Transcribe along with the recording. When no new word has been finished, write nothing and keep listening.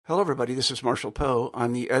Hello, everybody. This is Marshall Poe.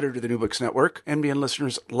 I'm the editor of the New Books Network. NBN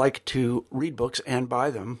listeners like to read books and buy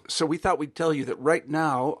them. So we thought we'd tell you that right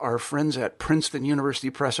now, our friends at Princeton University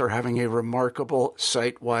Press are having a remarkable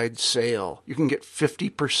site-wide sale. You can get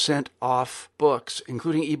 50% off books,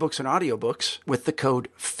 including ebooks and audiobooks, with the code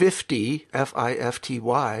 50,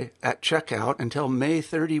 F-I-F-T-Y, at checkout until May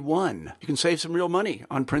 31. You can save some real money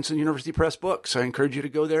on Princeton University Press books. I encourage you to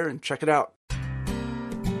go there and check it out.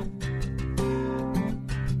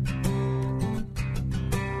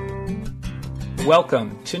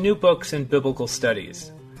 Welcome to New Books in Biblical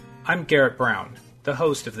Studies. I'm Garrett Brown, the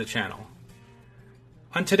host of the channel.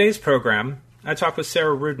 On today's program, I talk with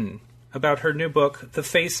Sarah Rudin about her new book, The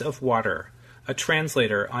Face of Water, a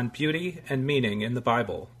translator on beauty and meaning in the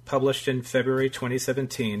Bible, published in February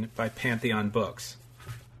 2017 by Pantheon Books.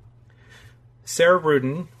 Sarah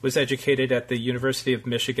Rudin was educated at the University of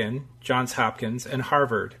Michigan, Johns Hopkins, and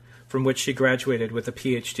Harvard, from which she graduated with a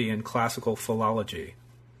PhD in classical philology.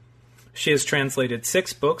 She has translated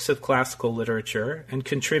 6 books of classical literature and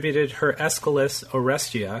contributed her Aeschylus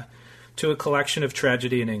Orestia to a collection of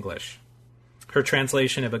tragedy in English. Her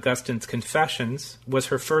translation of Augustine's Confessions was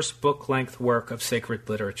her first book-length work of sacred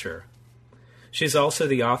literature. She is also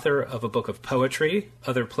the author of a book of poetry,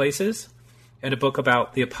 Other Places, and a book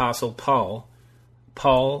about the Apostle Paul,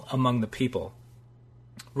 Paul Among the People.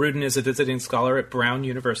 Rudin is a visiting scholar at Brown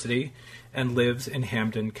University and lives in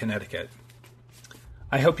Hamden, Connecticut.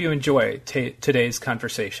 I hope you enjoy today's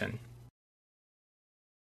conversation.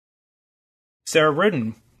 Sarah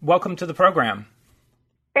Rudin, welcome to the program.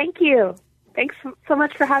 Thank you. Thanks so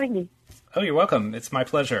much for having me. Oh, you're welcome. It's my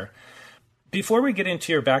pleasure. Before we get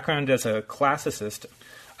into your background as a classicist,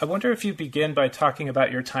 I wonder if you begin by talking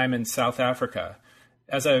about your time in South Africa.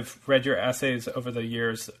 As I've read your essays over the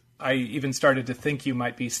years, I even started to think you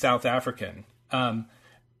might be South African.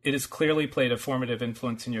 It has clearly played a formative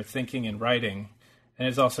influence in your thinking and writing, and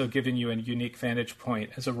has also given you a unique vantage point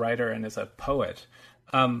as a writer and as a poet.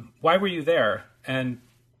 Why were you there, and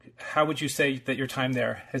how would you say that your time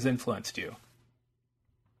there has influenced you?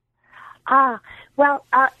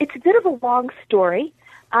 It's a bit of a long story.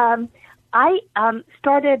 I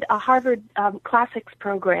started a Harvard Classics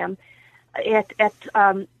program at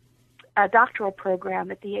a doctoral program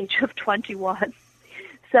at the age of 21.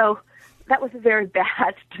 So that was a very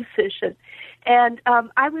bad decision. And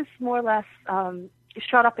I was more or less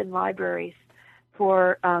shut up in libraries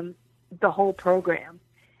for the whole program.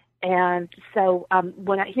 And so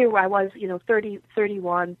here I was,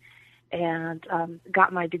 31 and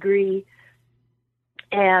got my degree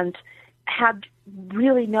and had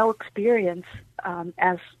really no experience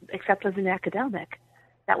except as an academic.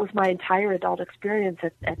 That was my entire adult experience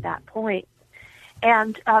at that point.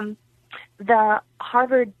 And the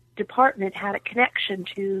Harvard department had a connection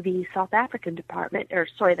to the South African department,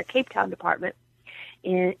 the Cape Town department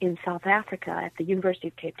in South Africa at the University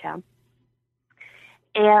of Cape Town.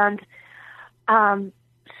 And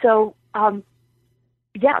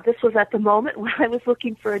this was at the moment when I was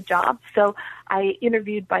looking for a job. So I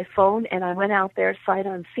interviewed by phone, and I went out there sight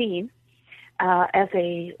unseen as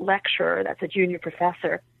a lecturer, that's a junior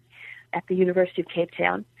professor at the University of Cape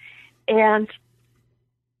Town. And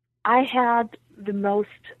I had the most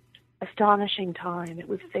astonishing time. It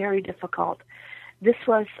was very difficult. This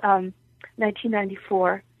was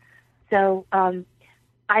 1994, so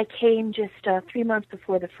I came just 3 months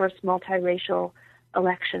before the first multiracial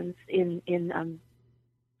elections in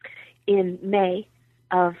May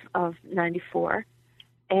of '94,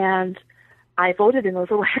 and I voted in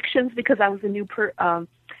those elections because I was a new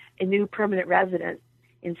permanent resident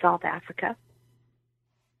in South Africa.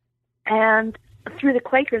 And through the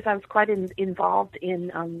Quakers, I was quite involved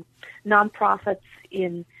in nonprofits,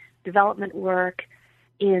 in development work,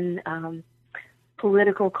 in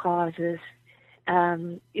political causes.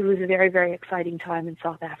 It was a very, very exciting time in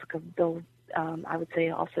South Africa, though I would say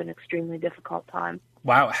also an extremely difficult time.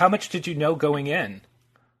 Wow. How much did you know going in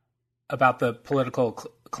about the political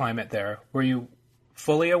climate there? Were you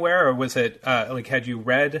fully aware, or was it had you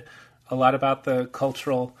read a lot about the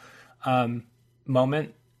cultural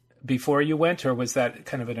moment before you went, or was that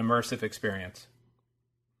kind of an immersive experience?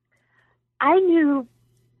 I knew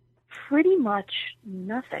pretty much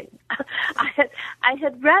nothing. I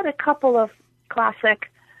had read a couple of classic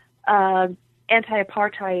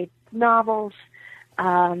anti-apartheid novels,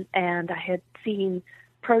 and I had seen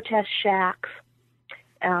protest shacks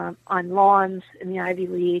on lawns in the Ivy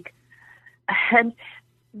League, and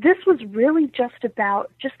this was really just about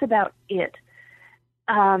it.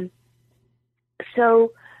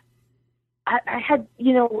 So I had,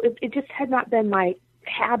 it just had not been my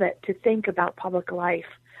habit to think about public life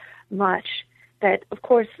much. that, of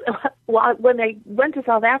course, when I went to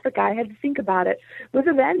South Africa, I had to think about it with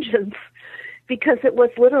a vengeance because it was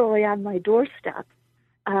literally on my doorstep.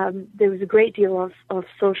 There was a great deal of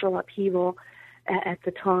social upheaval at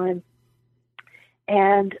the time.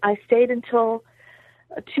 And I stayed until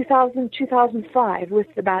 2005 with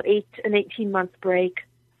about an 18-month break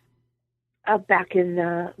back in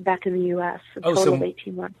the U.S. A total of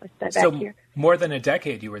 18 months I spent back here. More than a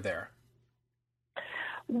decade you were there.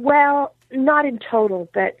 Well, not in total,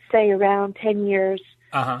 but say around 10 years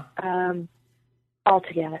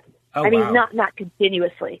altogether. Oh, I mean, wow. not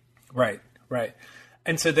continuously. Right.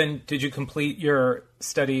 And so then did you complete your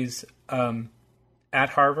studies at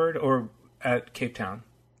Harvard or at Cape Town?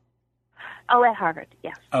 Oh, at Harvard,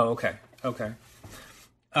 yes. Oh, okay.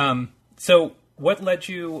 So what led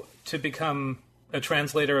you to become a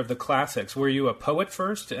translator of the classics? Were you a poet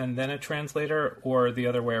first and then a translator, or the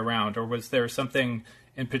other way around? Or was there something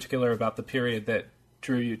in particular about the period that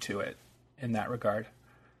drew you to it in that regard?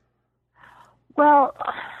 Well,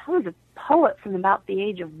 I was a poet from about the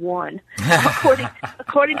age of 1.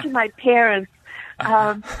 According to my parents,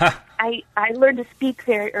 I learned to speak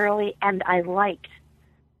very early, and I liked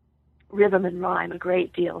rhythm and rhyme a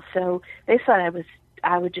great deal. So they thought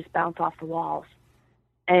I would just bounce off the walls,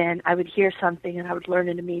 and I would hear something and I would learn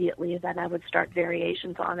it immediately, and then I would start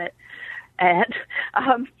variations on it. And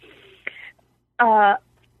I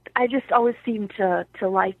just always seemed to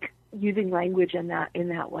like using language in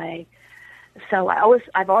that way. So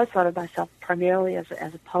I've always thought of myself primarily as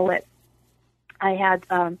a poet. I had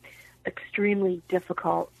extremely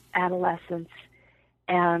difficult adolescence,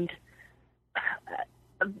 and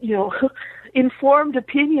informed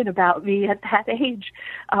opinion about me at that age,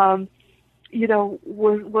 was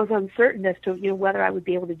uncertain as to whether I would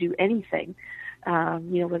be able to do anything.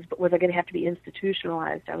 Was I going to have to be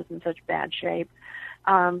institutionalized? I was in such bad shape.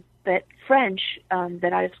 But French,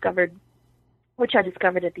 that I discovered, which I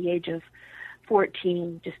discovered at the age of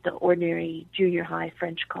 14, just an ordinary junior high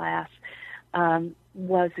French class,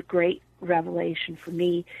 was a great revelation for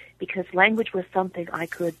me because language was something I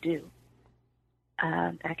could do.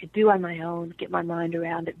 I could do on my own, get my mind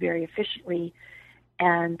around it very efficiently,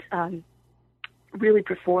 and really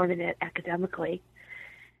perform in it academically.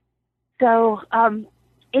 So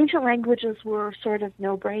ancient languages were sort of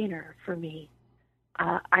no-brainer for me.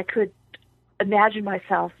 I could imagine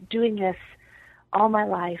myself doing this all my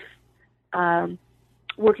life,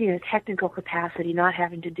 working in a technical capacity, not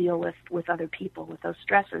having to deal with other people, with those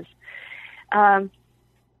stresses. I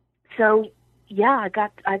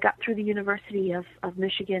got through the University of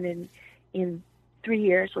Michigan in 3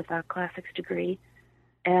 years with a classics degree,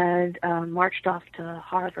 and marched off to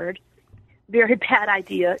Harvard. Very bad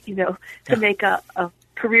idea, to make a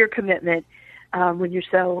career commitment when you're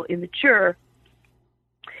so immature.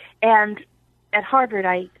 And at Harvard,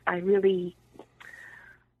 I really,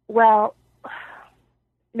 I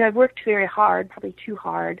worked very hard, probably too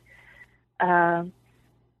hard, and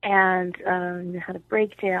had a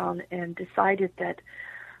breakdown and decided that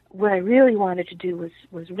what I really wanted to do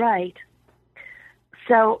was write.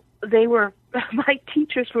 So my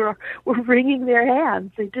teachers were wringing their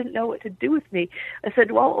hands. They didn't know what to do with me. I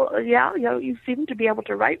said, well, yeah, you seem to be able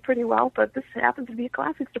to write pretty well, but this happens to be a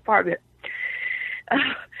classics department.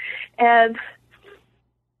 And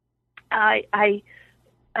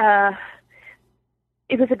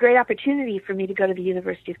it was a great opportunity for me to go to the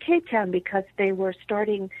University of Cape Town because they were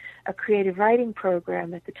starting a creative writing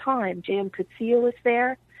program at the time. J.M. Coetzee was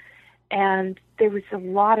there, and there was a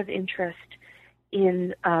lot of interest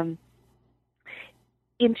in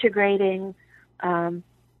integrating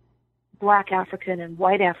Black African and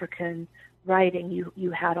white African writing.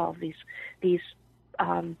 You had all these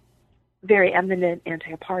very eminent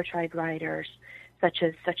anti-apartheid writers, such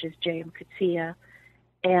as J.M. Coetzee,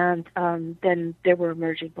 and then there were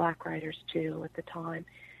emerging Black writers too at the time.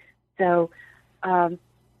 So the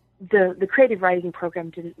creative writing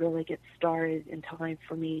program didn't really get started in time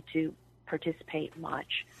for me to participate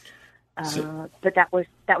much. But that was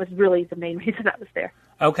really the main reason I was there.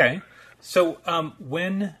 Okay. So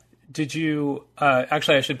when did you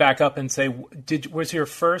actually I should back up and say was your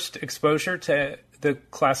first exposure to the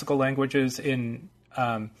classical languages in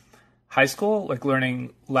high school, like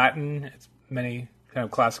learning Latin, as many kind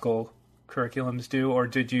of classical curriculums do, or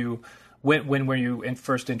did you when were you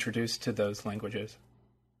first introduced to those languages?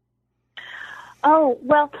 Oh,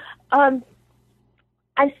 well,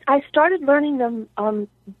 I started learning them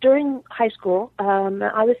during high school.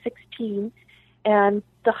 I was 16, and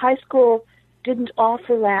the high school didn't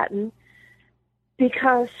offer Latin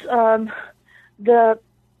because the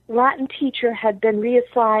Latin teacher had been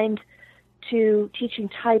reassigned to teaching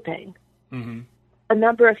typing. Mm-hmm. a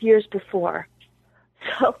number of years before.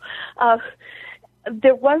 So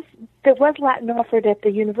there was Latin offered at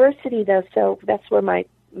the university, though, so that's where my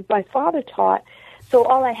father taught. So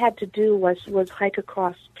all I had to do was hike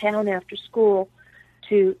across town after school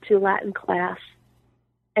to Latin class,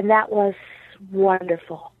 and that was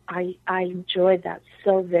wonderful. I enjoyed that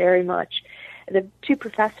so very much. The two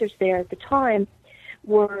professors there at the time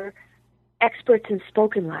were experts in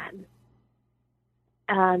spoken Latin.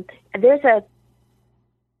 And there's a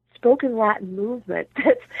spoken Latin movement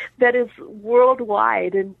that is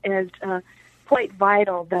worldwide and quite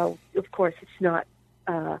vital, though of course it's not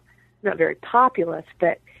very populous.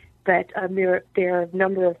 But there are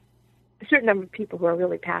a certain number of people who are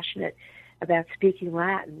really passionate about speaking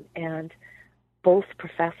Latin, and both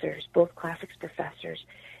classics professors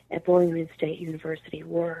at Bowling Green State University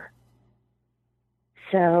were.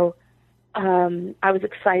 So I was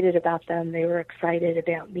excited about them. They were excited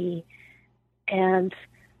about me, and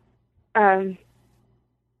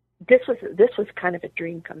this was kind of a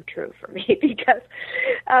dream come true for me because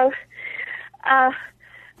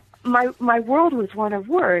my world was one of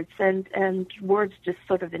words, and words just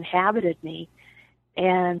sort of inhabited me,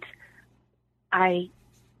 and I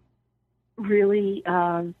really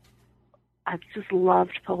I just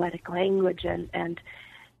loved poetic language, and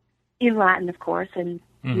in Latin, of course, and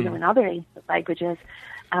in other ancient languages,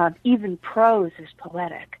 even prose is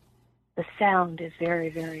poetic. The sound is very,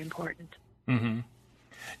 very important. Mm-hmm.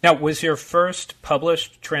 Now, was your first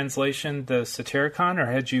published translation the Satyricon, or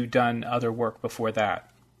had you done other work before that?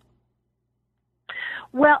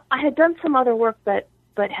 Well, I had done some other work, but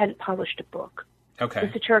hadn't published a book. Okay.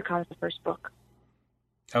 The Satyricon was the first book.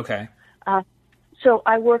 Okay. So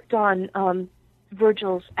I worked on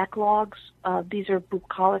Virgil's eclogues. These are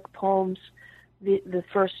bucolic poems, the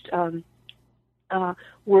first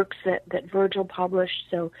works that Virgil published.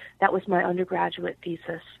 So that was my undergraduate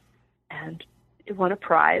thesis, and it won a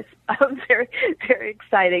prize. Very, very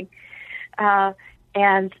exciting.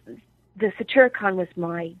 And the Satyricon was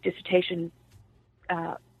my dissertation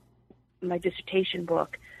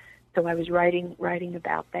book. So I was writing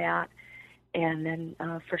about that, and then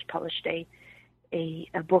first published a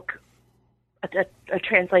book, a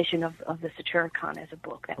translation of the Satyricon as a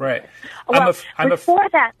book. Right. Before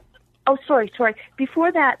that,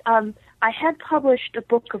 I had published a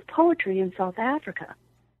book of poetry in South Africa,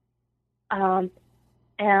 and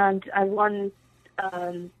I won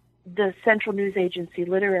the Central News Agency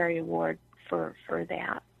Literary Award for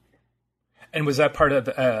that. And was that part of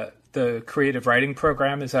the creative writing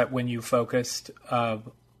program? Is that when you focused on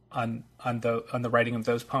the writing of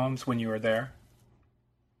those poems when you were there?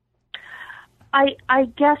 I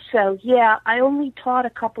guess so, yeah. I only taught a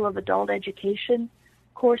couple of adult education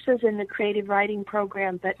courses in the creative writing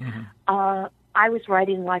program, but I was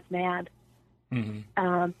writing like mad.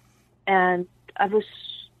 Mm-hmm. And I was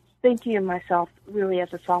thinking of myself really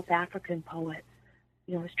as a South African poet.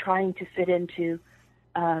 I was trying to fit into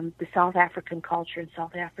the South African culture and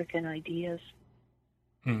South African ideas.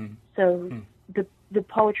 Mm-hmm. So the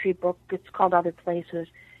poetry book, it's called Other Places.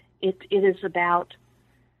 It is about,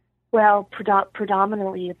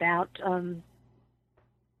 predominantly about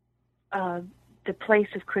the place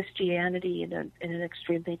of Christianity in an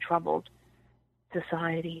extremely troubled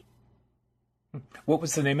society. What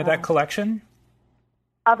was the name of that collection?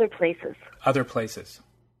 Other Places. Other Places.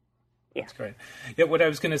 Yeah. That's great. Yeah, what I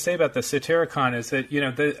was going to say about the Satyricon is that,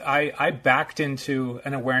 I backed into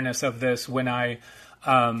an awareness of this when I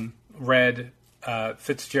read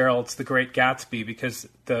Fitzgerald's The Great Gatsby, because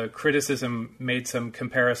the criticism made some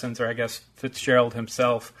comparisons, or I guess Fitzgerald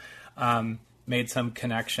himself made some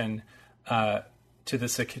connection to the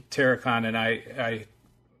Satyricon, and I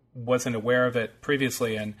wasn't aware of it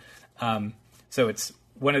previously. And so it's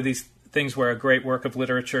one of these things where a great work of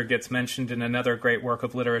literature gets mentioned in another great work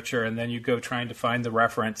of literature, and then you go trying to find the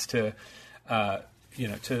reference to, to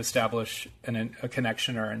establish a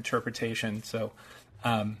connection or interpretation. So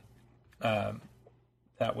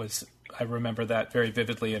that was, I remember that very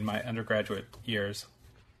vividly in my undergraduate years.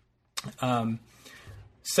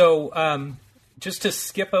 So just to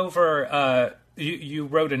skip over, you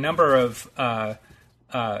wrote a number of,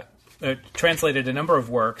 translated a number of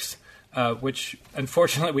works, which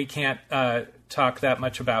unfortunately we can't talk that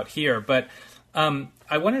much about here. But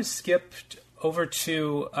I want to skip over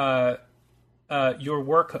to your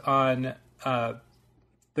work on the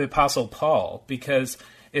Apostle Paul, because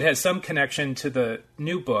it has some connection to the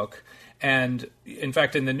new book. And in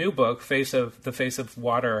fact, in the new book, The Face of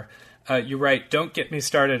Water, you write, "Don't get me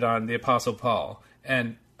started on the Apostle Paul."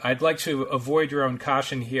 And I'd like to avoid your own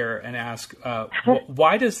caution here and ask,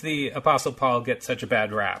 why does the Apostle Paul get such a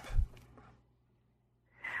bad rap?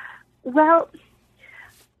 Well,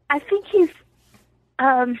 I think he's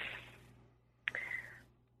in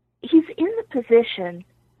the position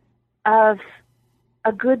of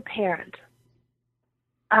a good parent,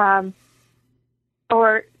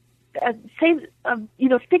 or say,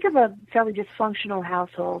 think of a fairly dysfunctional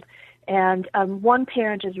household, and one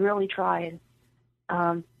parent is really trying,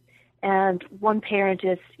 and one parent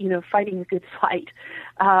is, fighting a good fight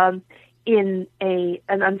in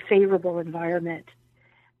an unfavorable environment.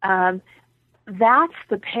 That's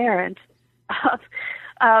the parent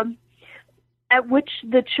at which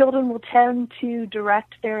the children will tend to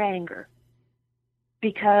direct their anger,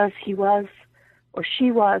 because he was or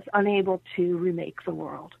she was unable to remake the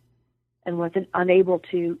world, and was unable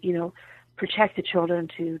to, protect the children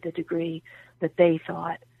to the degree that they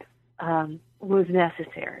thought was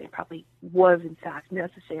necessary, probably was in fact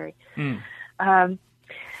necessary. And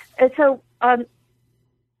so I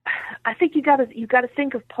think you got to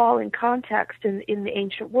think of Paul in context in the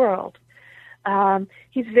ancient world.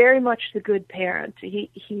 He's very much the good parent.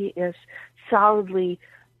 He is solidly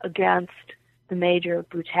against the major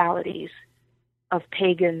brutalities of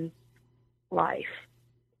pagan life.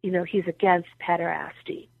 He's against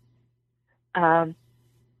pederasty.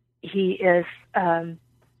 He is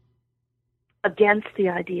against the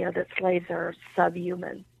idea that slaves are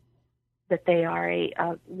subhuman, that they are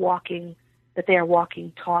walking,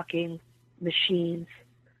 talking machines,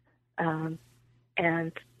 and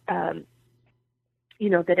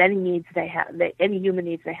that any needs they have, that any human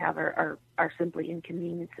needs they have are simply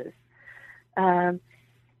inconveniences.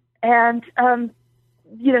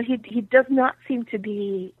 He does not seem to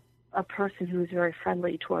be a person who is very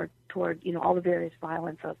friendly toward all the various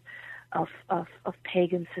violence of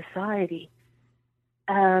pagan society.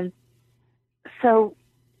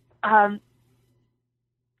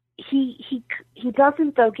 He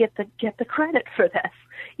doesn't, though, get the credit for this.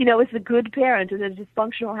 As a good parent in a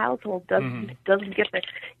dysfunctional household, doesn't get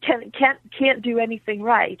can't do anything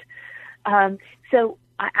right. So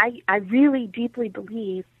I really deeply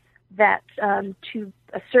believe that to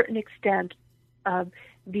a certain extent,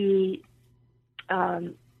 the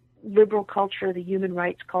liberal culture, the human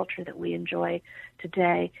rights culture that we enjoy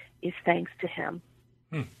today, is thanks to him,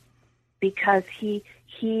 because he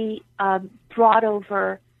brought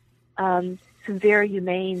over some very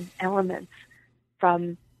humane elements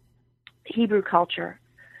from Hebrew culture,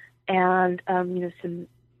 and some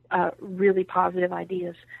really positive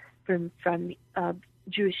ideas from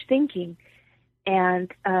Jewish thinking,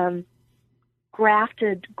 and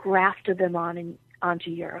grafted them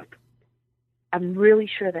onto Europe. I'm really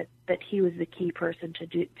sure that he was the key person to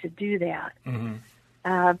do that.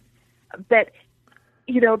 Mm-hmm. But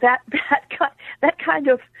that kind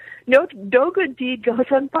of no good deed goes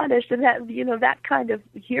unpunished, and that kind of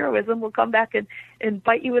heroism will come back and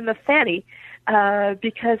bite you in the fanny,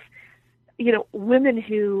 because women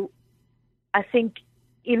who, I think,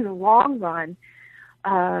 in the long run,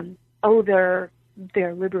 owe their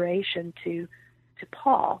liberation to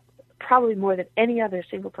Paul, probably more than any other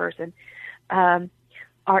single person, are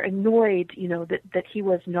annoyed, that he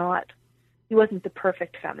wasn't the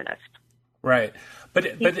perfect feminist. Right, but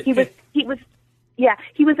he was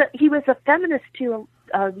a feminist to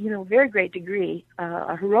a very great degree,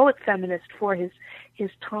 a heroic feminist for his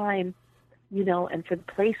time, and for the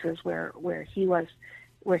places where he was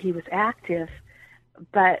active.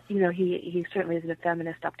 But he certainly isn't a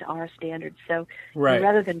feminist up to our standards. So right.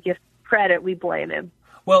 Rather than give credit, we blame him.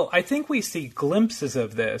 Well, I think we see glimpses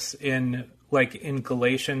of this in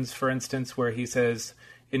Galatians, for instance, where he says,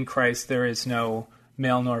 "In Christ there is no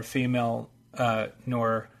male nor female,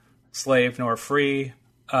 nor slave nor free,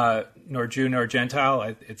 nor Jew nor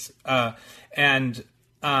Gentile." But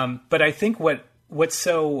I think what's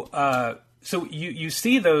so you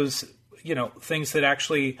see those things that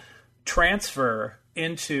actually transfer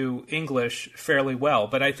into English fairly well.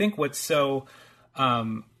 But I think what's so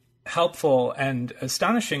helpful and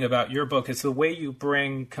astonishing about your book is the way you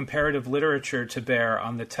bring comparative literature to bear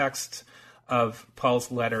on the text of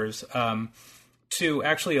Paul's letters, to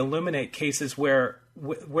actually illuminate cases where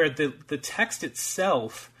the text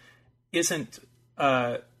itself isn't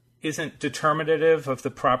determinative of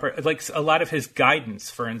the proper, like a lot of his guidance,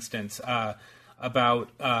 for instance,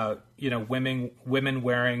 about women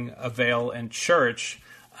wearing a veil in church.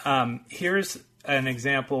 Here's an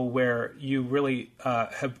example where you really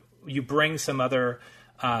you bring some other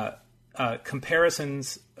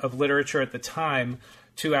comparisons of literature at the time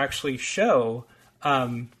to actually show.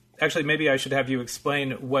 Actually, maybe I should have you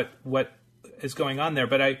explain what is going on there.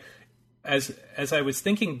 But as I was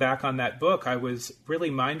thinking back on that book, I was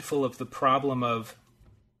really mindful of the problem of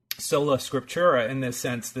sola scriptura in this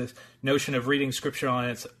sense, this notion of reading Scripture on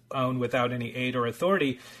its own without any aid or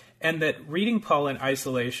authority, and that reading Paul in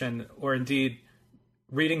isolation, or indeed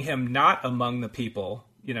reading him not among the people,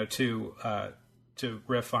 to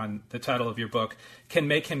riff on the title of your book, can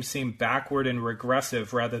make him seem backward and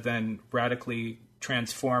regressive rather than radically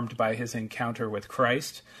transformed by his encounter with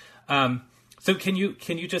Christ. So can you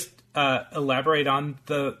just elaborate on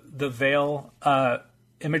the veil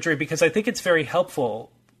imagery? Because I think it's very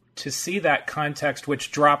helpful to see that context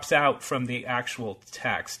which drops out from the actual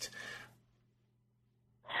text.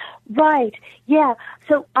 Right. Yeah.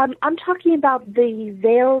 So I'm talking about the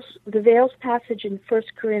veils passage in 1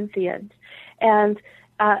 Corinthians, and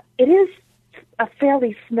it is a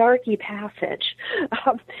fairly snarky passage.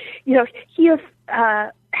 He is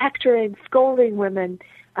hectoring, scolding women.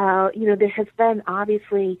 There has been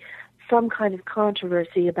obviously some kind of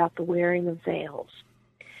controversy about the wearing of veils,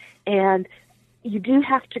 and you do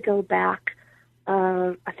have to go back,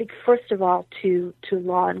 I think, first of all, to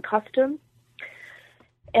law and custom.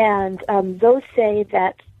 And those say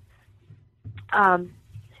that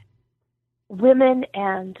women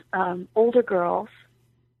and older girls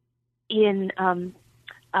in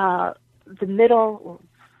the middle,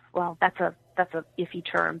 well, that's a iffy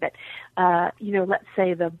term, but let's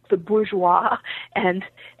say the bourgeois and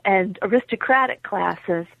aristocratic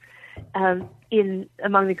classes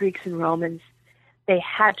among the Greeks and Romans, they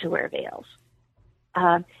had to wear veils,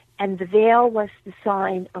 and the veil was the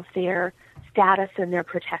sign of their status and their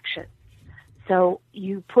protection. So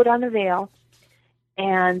you put on a veil,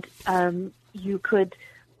 and you could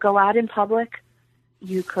go out in public,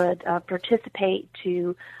 you could participate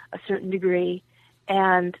to a certain degree,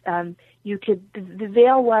 and the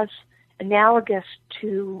veil was analogous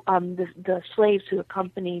to the slaves who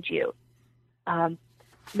accompanied you.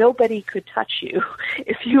 Nobody could touch you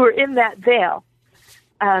if you were in that veil,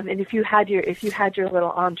 and if you had your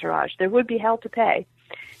little entourage. There would be hell to pay,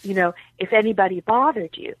 if anybody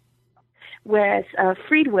bothered you. Whereas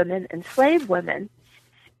freed women and slave women,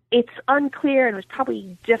 it's unclear, and it was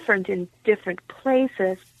probably different in different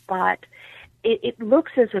places, but it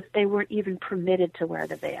looks as if they weren't even permitted to wear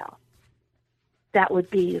the veil. That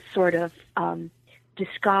would be a sort of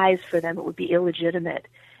disguise for them. It would be illegitimate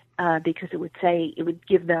because it would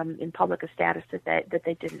give them in public a status that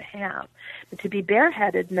they didn't have. But to be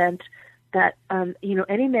bareheaded meant that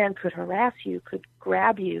any man could harass you, could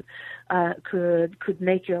grab you, could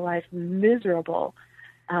make your life miserable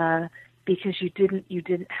because you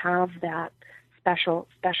didn't have that special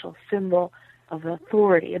symbol of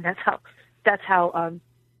authority, and that's how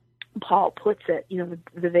Paul puts it.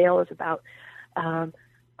 The veil is about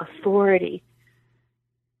authority.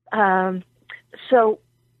 So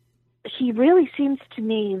he really seems to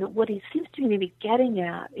me that what he seems to me to be getting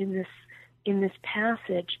at in this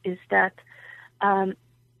passage is that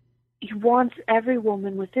he wants every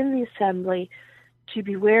woman within the assembly to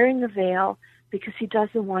be wearing a veil because he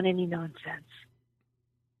doesn't want any nonsense.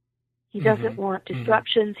 He doesn't want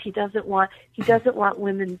disruptions. He doesn't want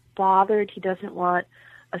women bothered. He doesn't want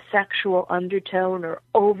a sexual undertone or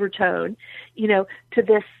overtone, to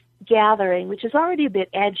this gathering, which is already a bit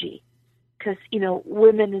edgy, because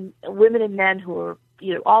women and men who are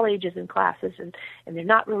all ages and classes, and they're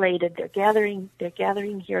not related. They're gathering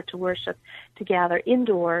here to worship together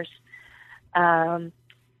indoors, not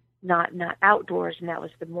outdoors, and that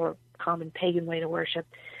was the more common pagan way to worship.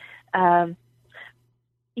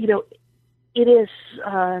 It is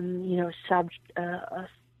a subject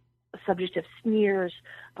of sneers,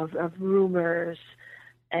 of rumors,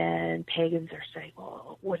 and pagans are saying,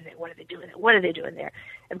 "Well, what are they doing? What are they doing there?"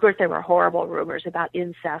 And of course, there were horrible rumors about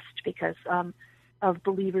incest because of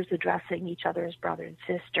believers addressing each other as brother and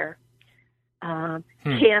sister.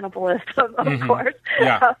 Cannibalism, of course,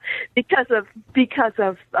 because of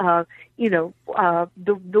the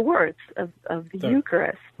words of the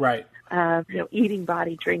Eucharist, right? Eating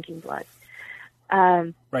body, drinking blood.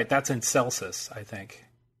 Right. That's in Celsus, I think.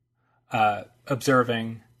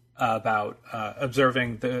 Observing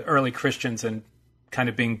the early Christians and kind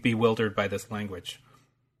of being bewildered by this language.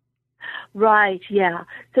 Right. Yeah.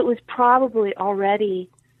 So it was probably already.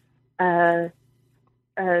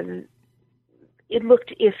 It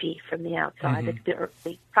looked iffy from the outside.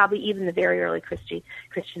 Probably even the very early Christian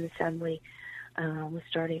assembly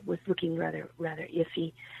was looking rather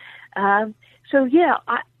iffy. So yeah,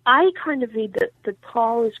 I kind of read that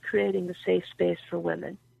Paul is creating a safe space for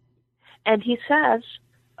women, and he says,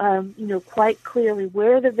 quite clearly,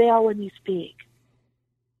 wear the veil when you speak.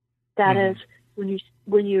 That is, when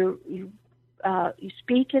you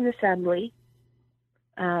speak in assembly,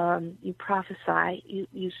 You prophesy.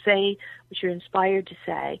 You say what you're inspired to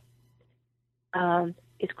say.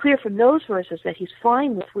 It's clear from those verses that he's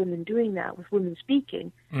fine with women doing that, with women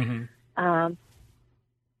speaking. Mm-hmm.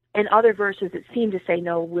 And other verses that seem to say,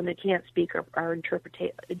 no, women can't speak, are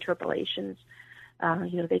interpolations.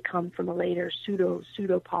 They come from a later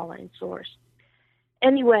pseudo-Pauline source.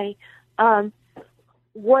 Anyway,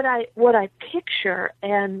 what I picture,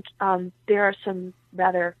 and there are some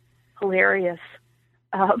rather hilarious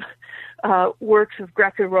works of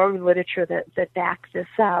Greco-Roman literature that back this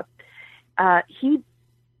up.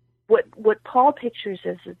 What Paul pictures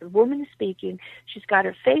is that the woman is speaking. She's got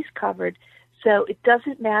her face covered, so it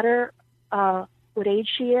doesn't matter what age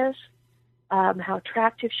she is, how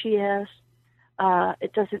attractive she is.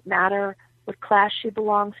 It doesn't matter what class she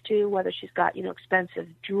belongs to, whether she's got expensive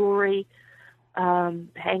jewelry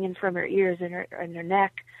hanging from her ears and her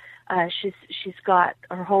neck. She's got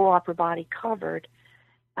her whole upper body covered.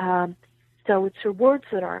 So it's her words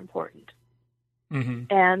that are important. Mm-hmm.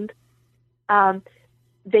 And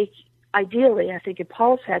they ideally, I think in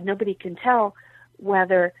Paul's head, nobody can tell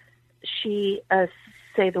whether she is,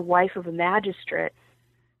 say, the wife of a magistrate,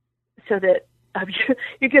 so that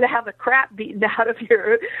you're going to have the crap beaten out of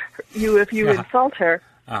you if you insult her,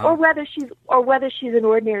 or whether she's an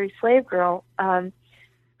ordinary slave girl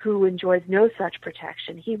who enjoys no such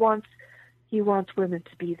protection. He wants women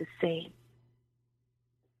to be the same.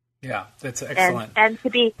 Yeah, that's excellent. And to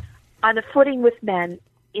be on a footing with men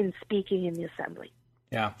in speaking in the assembly.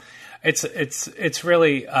 Yeah, it's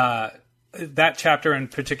really that chapter in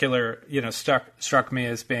particular, struck me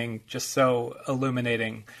as being just so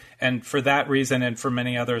illuminating, and for that reason, and for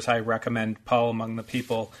many others, I recommend Paul Among the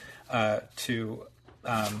People to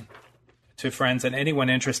friends and anyone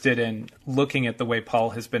interested in looking at the way Paul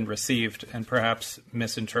has been received and perhaps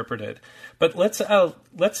misinterpreted. But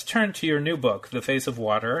let's turn to your new book, The Face of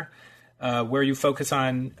Water, where you focus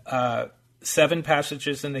on 7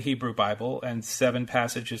 passages in the Hebrew Bible and 7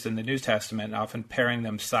 passages in the New Testament, often pairing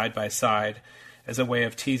them side by side as a way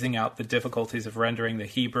of teasing out the difficulties of rendering the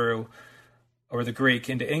Hebrew or the Greek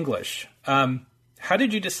into English. How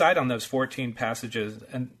did you decide on those 14 passages?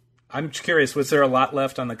 And I'm curious, was there a lot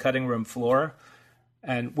left on the cutting room floor?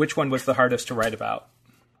 And which one was the hardest to write about?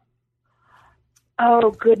 Oh,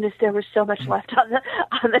 goodness, there was so much left on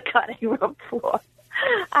the cutting room floor.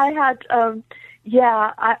 I had...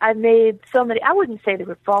 I made so many. I wouldn't say they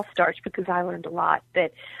were false starts because I learned a lot,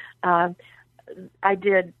 but I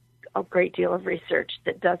did a great deal of research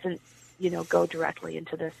that doesn't, go directly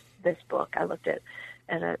into this book. I looked at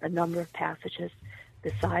a number of passages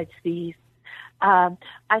besides these.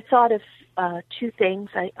 I thought of 2 things.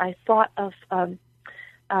 I thought of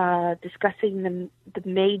discussing the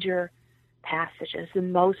major passages, the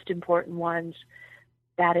most important ones.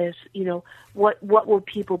 That is, what will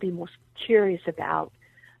people be most curious about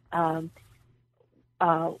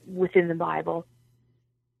within the Bible,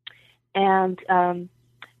 and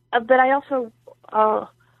but I also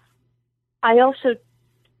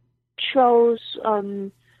chose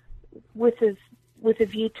with a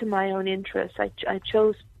view to my own interests. I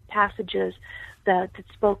chose passages that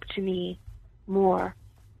spoke to me more.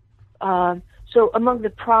 So among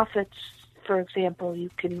the prophets, for example, you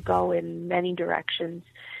can go in many directions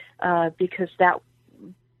because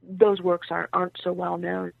those works aren't so well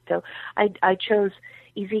known. So I chose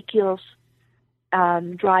Ezekiel's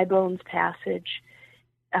dry bones passage,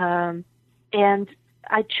 and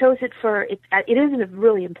I chose it for it. It is a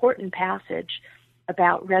really important passage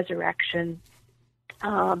about resurrection.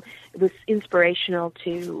 It was inspirational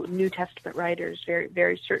to New Testament writers. Very,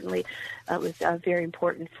 very certainly, it was very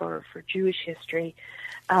important for Jewish history.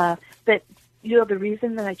 But the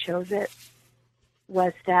reason that I chose it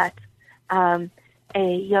was that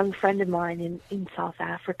a young friend of mine in South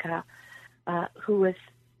Africa, who was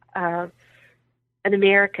an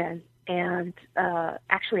American and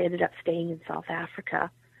actually ended up staying in South Africa.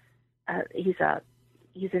 He's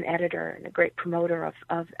an editor and a great promoter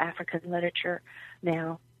of African literature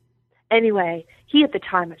now. Anyway, he at the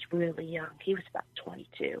time was really young. He was about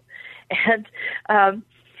 22, and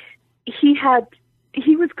he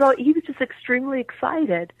was just extremely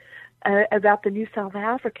excited about the new South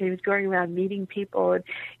Africa. He was going around meeting people, and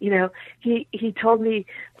he told me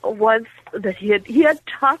once that he had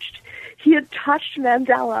touched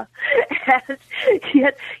Mandela, and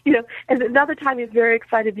and another time he was very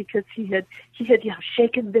excited because he had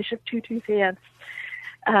shaken Bishop Tutu's hand.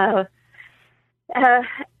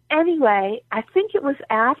 Anyway, I think it was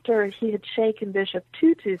after he had shaken Bishop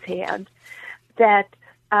Tutu's hand that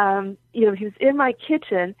he was in my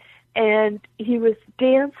kitchen and he was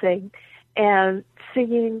dancing and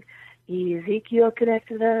singing, Ezekiel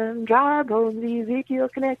connected them, dry bones, Ezekiel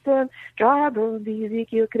connect them, dry bones,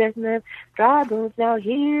 Ezekiel connect them, dry bones, now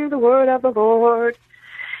hear the word of the Lord.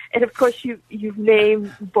 And of course you've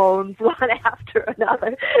named bones one after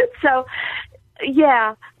another. So,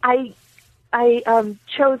 yeah, I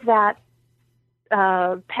chose that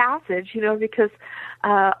passage, because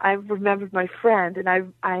I remembered my friend,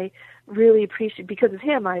 and I really appreciate, because of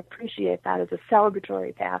him, I appreciate that as a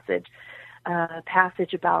celebratory passage,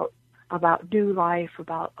 passage about new life,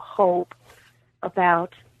 about hope,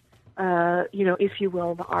 about if you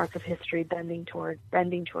will, the arc of history bending toward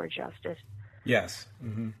justice. Yes.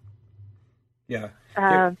 Mm-hmm. Yeah.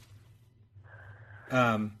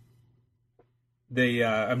 I'm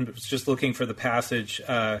just looking for the passage,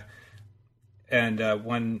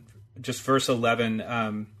 and just verse 11.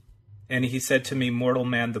 And he said to me, "Mortal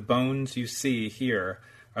man, the bones you see here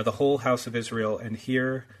are the whole house of Israel, and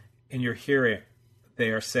here in your hearing they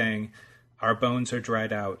are saying, our bones are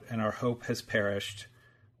dried out, and our hope has perished.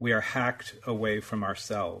 We are hacked away from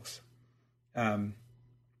ourselves."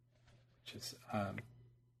 Which is a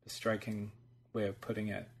striking way of putting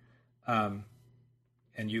it. And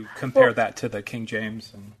you compare that to the King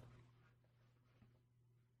James.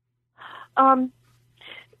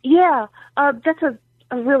 That's a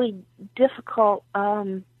really difficult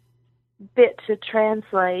bit to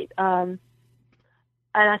translate. And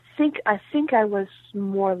I think I was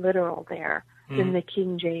more literal there than the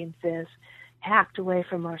King James is, hacked away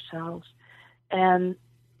from ourselves. And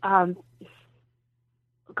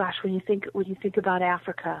gosh, when you think about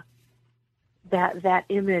Africa, that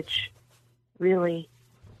image really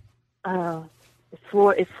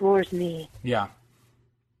it floors me. Yeah.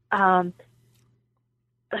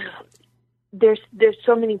 There's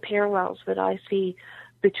so many parallels that I see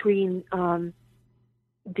between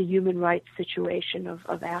the human rights situation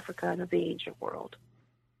of Africa and of the ancient world.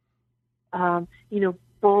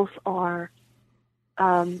 Both are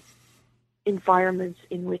environments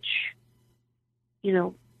in which,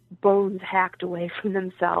 bones hacked away from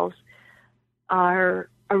themselves are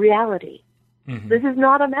a reality. Mm-hmm. This is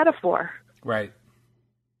not a metaphor. Right.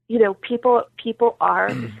 People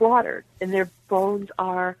are slaughtered, and their bones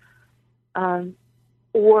are, they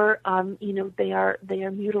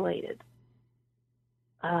are mutilated,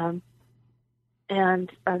 and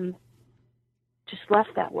just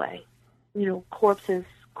left that way. Corpses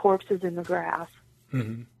in the grass,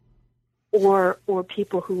 mm-hmm. or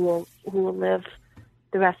people who will live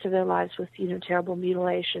the rest of their lives with terrible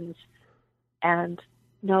mutilations, and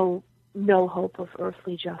no hope of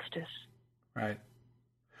earthly justice. Right.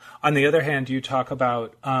 On the other hand, you talk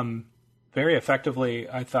about very effectively,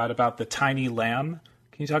 I thought, about the tiny lamb.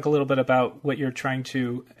 Can you talk a little bit about what you're trying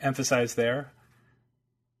to emphasize there?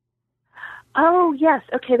 Oh, yes.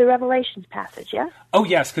 Okay, the Revelations passage, yes? Oh,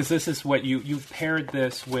 yes, because this is what you paired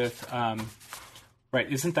this with,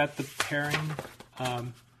 right, isn't that the pairing?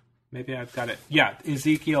 Maybe I've got it. Yeah,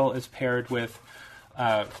 Ezekiel is paired with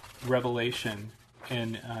Revelation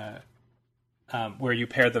in where you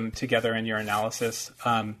pair them together in your analysis.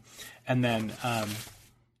 And then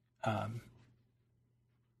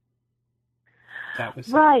that was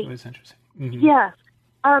right. It was interesting. Mm-hmm. Yes.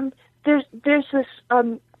 There's this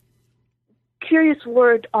curious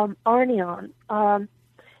word, arnion, and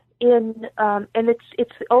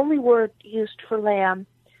it's the only word used for lamb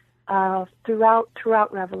throughout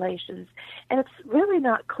Revelations, and it's really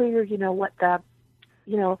not clear, what the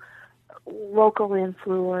local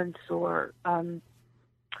influence or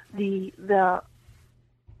the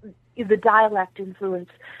dialect influence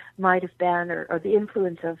might have been, or the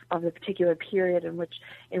influence of the particular period in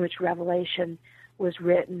which Revelation was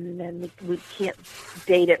written, and we can't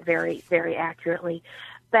date it very, very accurately.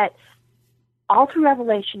 But all through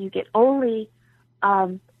Revelation, you get only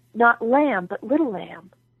not lamb, but little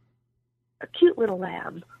lamb, a cute little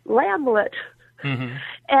lamb, lamblet, mm-hmm.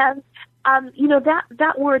 and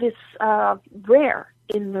that word is rare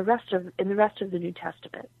in the rest of the New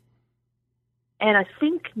Testament, and I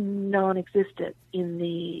think non-existent in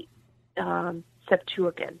the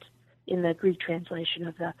Septuagint, in the Greek translation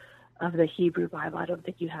of the Hebrew Bible. I don't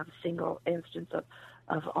think you have a single instance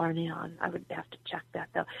of arnion. I would have to check that,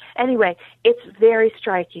 though. Anyway, it's very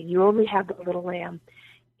striking. You only have the little lamb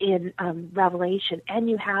in Revelation, and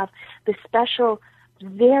you have the special,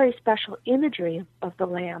 very special imagery of the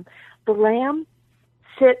lamb. The lamb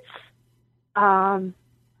sits on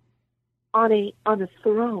a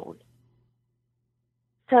throne.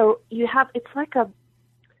 So you have, it's like a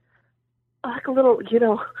little,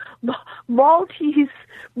 Maltese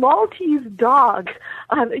dog,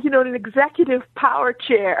 in an executive power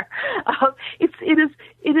chair. It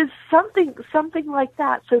is something like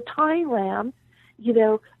that. So tiny lamb,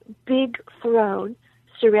 big throne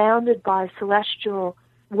surrounded by celestial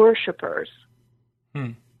worshipers,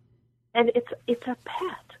 and it's a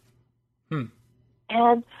pet.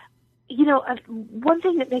 And one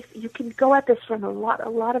thing that makes, you can go at this from a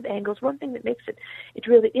lot of angles. One thing that makes it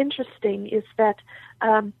really interesting is that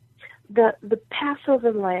the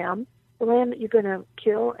Passover lamb, the lamb that you're going to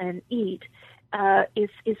kill and eat,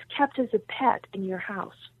 is kept as a pet in your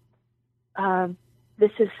house.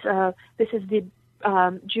 This is the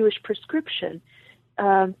Jewish prescription.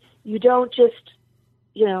 You don't just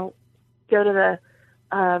go to the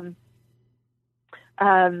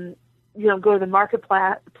go to the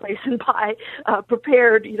marketplace and buy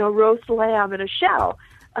prepared, roast lamb in a shell.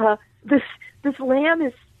 This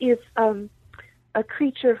lamb is a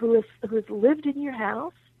creature who has lived in your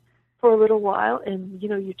house for a little while, and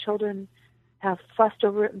your children have fussed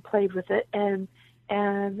over it and played with it, and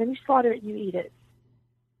then you slaughter it and you eat it.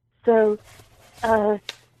 So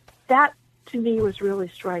that to me was really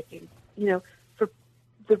striking. For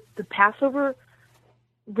the Passover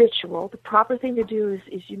ritual, the proper thing to do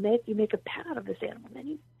is you make a pet out of this animal,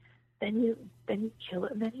 and then you kill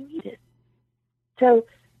it and then you eat it. So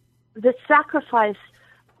the sacrifice,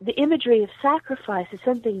 the imagery of sacrifice, is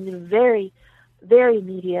something very, very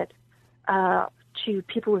immediate to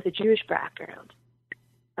people with a Jewish background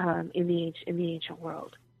in the ancient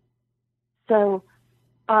world. So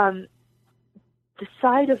the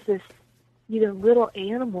sight of this little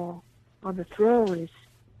animal on the throne is,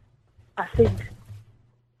 I think,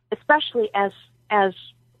 especially as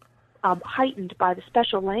heightened by the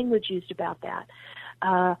special language used about that,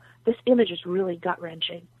 this image is really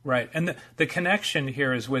gut-wrenching. Right, and the connection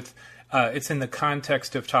here is with, it's in the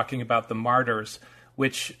context of talking about the martyrs,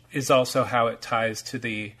 which is also how it ties to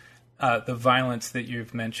the violence that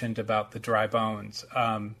you've mentioned about the dry bones.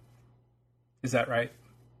 Is that right?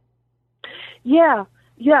 Yeah.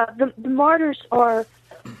 The martyrs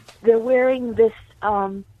they're wearing this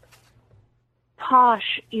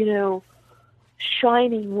posh,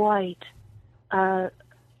 shining white,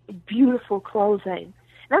 beautiful clothing.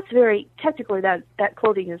 That's very technically that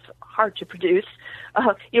clothing is hard to produce.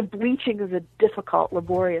 Bleaching is a difficult,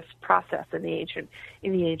 laborious process in the ancient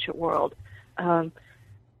world.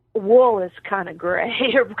 Wool is kind of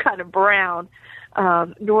gray or kind of brown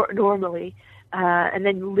normally, and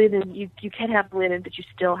then linen. You can have linen, but you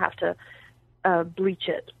still have to bleach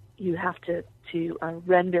it. You have to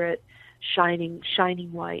render it shining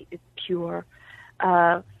white, it's pure.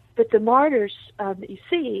 But the martyrs that you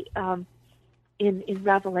see in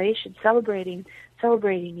Revelation, celebrating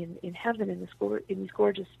in heaven in these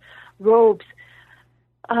gorgeous robes,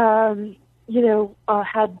 had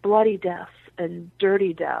bloody deaths and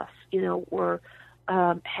dirty deaths. Were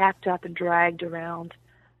hacked up and dragged around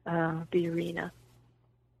the arena.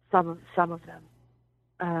 Some of them,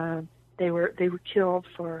 they were killed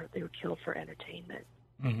for entertainment.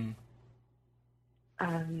 Mm-hmm.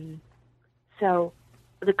 So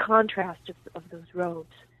the contrast of those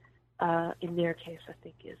robes, in their case, I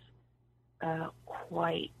think is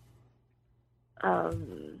quite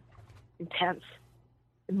intense,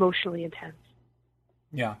 emotionally intense.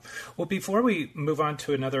 Yeah. Well, before we move on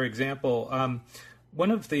to another example,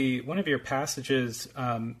 one of your passages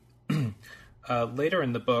later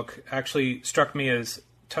in the book actually struck me as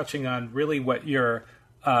touching on really what you're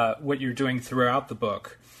doing throughout the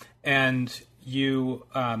book, and you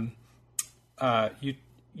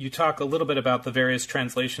talk a little bit about the various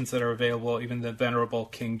translations that are available, even the Venerable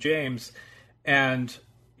King James, and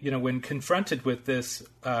when confronted with this,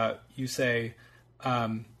 you say.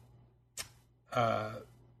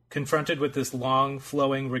 Confronted with this long,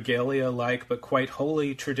 flowing, regalia-like but quite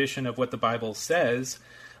holy tradition of what the Bible says,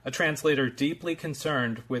 a translator deeply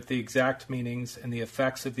concerned with the exact meanings and the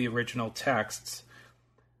effects of the original texts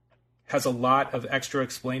has a lot of extra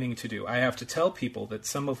explaining to do. I have to tell people that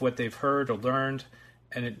some of what they've heard or learned,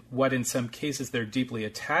 and what in some cases they're deeply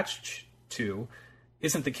attached to,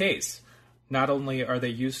 isn't the case. Not only are they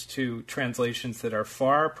used to translations that are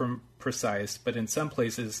far from precise, but in some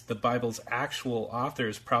places the Bible's actual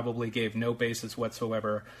authors probably gave no basis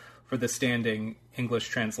whatsoever for the standing English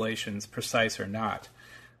translations, precise or not.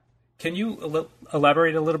 Can you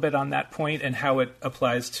elaborate a little bit on that point and how it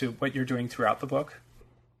applies to what you're doing throughout the book?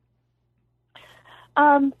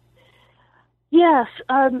 Yes.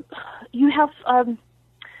 You have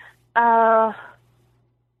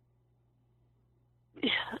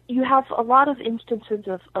you have a lot of instances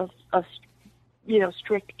of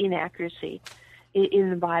strict inaccuracy in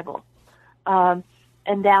the Bible, and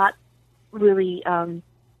that really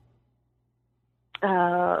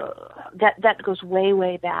that goes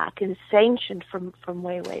way back and is sanctioned from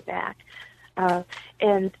way back,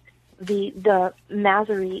 and the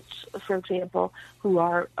Masoretes, for example, who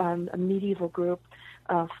are a medieval group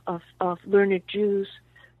of learned Jews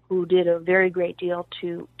who did a very great deal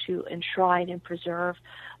to enshrine and preserve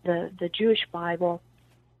the Jewish Bible,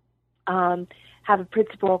 have a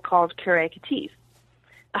principle called Kere Ketiv.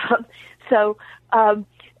 And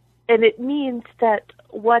it means that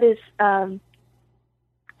what is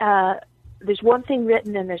there's one thing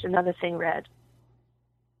written and there's another thing read.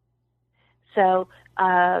 So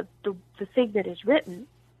the thing that is written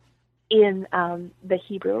in the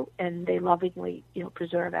Hebrew, and they lovingly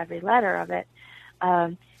preserve every letter of it,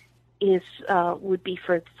 would be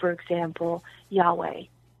for example Yahweh,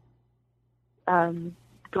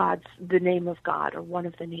 the name of God, or one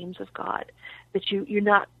of the names of God. But you're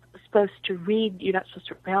not supposed to read, you're not supposed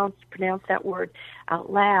to pronounce that word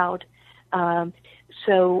out loud.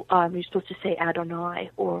 So you're supposed to say Adonai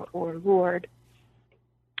or Lord.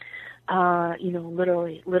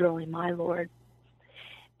 Literally my Lord.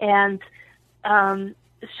 And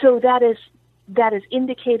so that is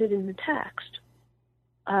indicated in the text.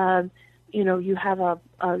 You have a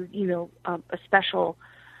special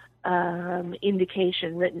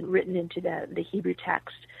indication written into the Hebrew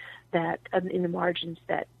text that in the margins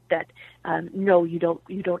that no, you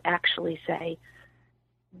don't actually say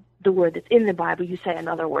the word that's in the Bible. You say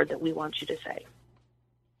another word that we want you to say.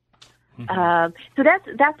 Mm-hmm. So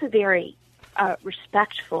that's a very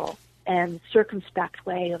respectful and circumspect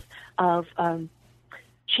way of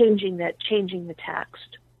changing the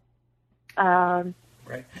text. Right.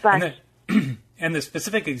 But and the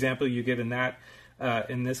specific example you give in that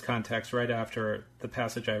in this context, right after the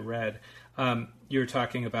passage I read, you're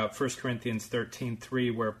talking about 1 Corinthians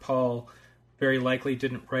 13:3, where Paul very likely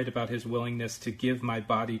didn't write about his willingness to give my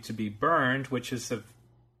body to be burned, which is a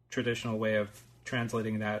traditional way of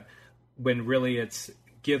translating that, when really it's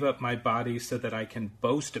give up my body so that I can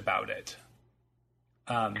boast about it.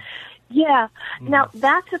 Now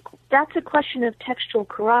that's a question of textual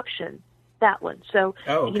corruption, that one. So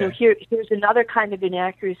here's another kind of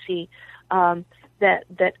inaccuracy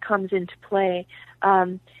that comes into play.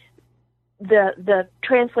 The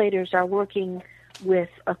translators are working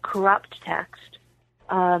with a corrupt text,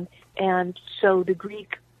 and so the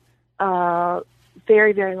Greek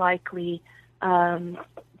very, very likely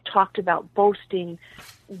talked about boasting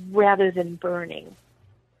rather than burning.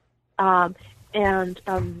 And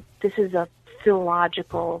this is a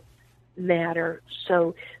philological matter,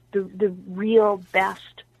 so the real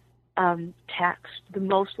best text, the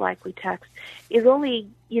most likely text, is only,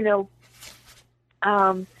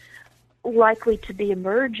 likely to be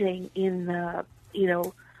emerging in the,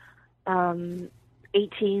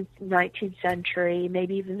 18th, 19th century,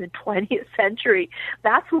 maybe even the 20th century.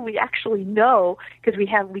 That's when we actually know, because we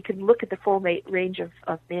can look at the full range of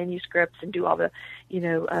manuscripts and do all the,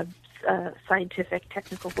 scientific,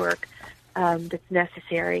 technical work that's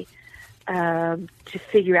necessary to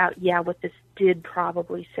figure out, what this did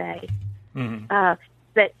probably say. Mm-hmm.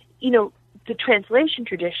 But the translation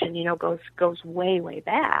tradition, goes way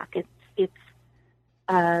back. It's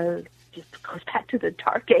just goes back to the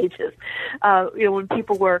Dark Ages, when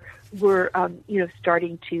people were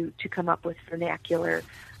starting to come up with vernacular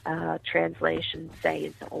translations, say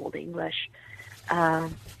in Old English.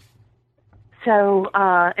 And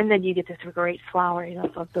then you get this great flowering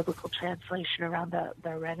of biblical translation around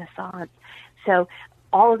the Renaissance. So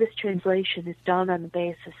all of this translation is done on the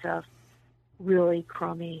basis of really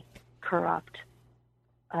crummy, corrupt,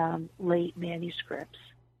 late manuscripts.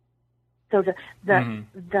 So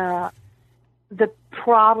the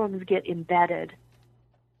problems get embedded.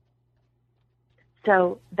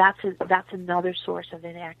 So that's another source of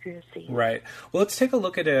inaccuracy. Right. Well, let's take a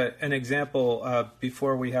look at an example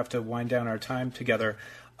before we have to wind down our time together.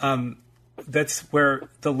 That's where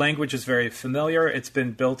the language is very familiar. It's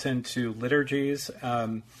been built into liturgies,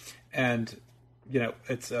 and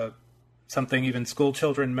it's something even school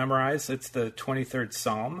children memorize. It's the 23rd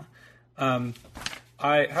Psalm. How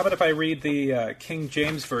about if I read the King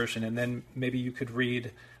James Version, and then maybe you could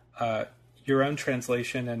read your own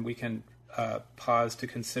translation, and we can pause to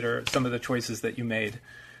consider some of the choices that you made.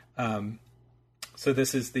 So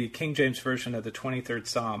this is the King James Version of the 23rd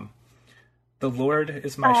Psalm. The Lord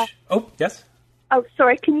is my... yes? Oh,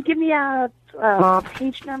 sorry. Can you give me a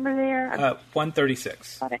page number there?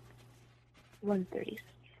 136. Got it. 136.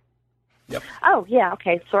 Yep. Oh, yeah.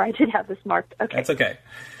 Okay. Sorry, I did have this marked. Okay. That's okay.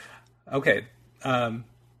 Okay. The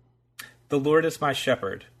Lord is my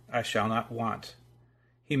shepherd. I shall not want.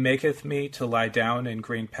 He maketh me to lie down in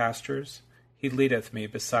green pastures. He leadeth me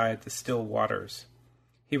beside the still waters.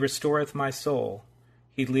 He restoreth my soul.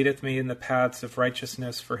 He leadeth me in the paths of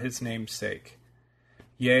righteousness for his name's sake.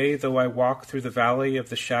 Yea, though I walk through the valley of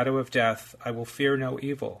the shadow of death, I will fear no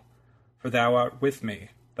evil, for thou art with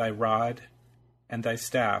me. Thy rod and thy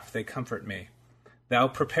staff, they comfort me. Thou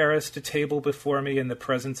preparest a table before me in the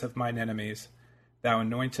presence of mine enemies. Thou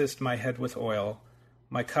anointest my head with oil.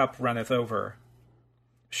 My cup runneth over.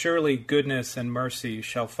 Surely goodness and mercy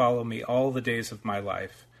shall follow me all the days of my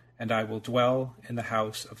life, and I will dwell in the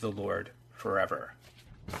house of the Lord forever.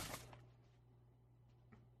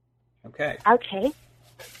 Okay. Okay.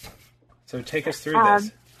 So take us through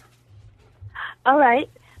this. All right.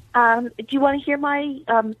 Do you want to hear my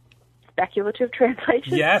speculative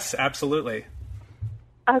translation? Yes, absolutely.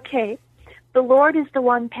 Okay. The Lord is the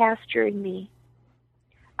one pasturing me.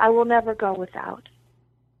 I will never go without.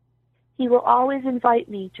 He will always invite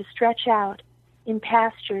me to stretch out in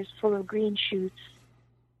pastures full of green shoots.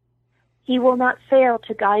 He will not fail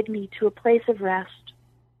to guide me to a place of rest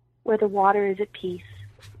where the water is at peace.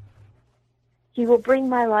 He will bring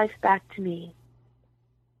my life back to me.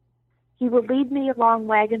 He will lead me along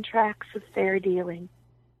wagon tracks of fair dealing.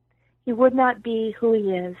 He would not be who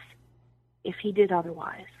he is if he did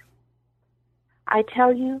otherwise. I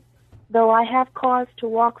tell you, though I have cause to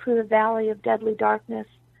walk through the valley of deadly darkness,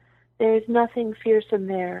 there is nothing fearsome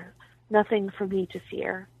there, nothing for me to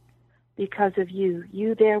fear. Because of you,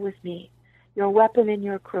 you there with me, your weapon and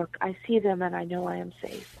your crook, I see them and I know I am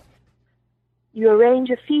safe. You arrange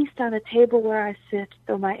a feast on a table where I sit,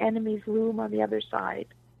 though my enemies loom on the other side.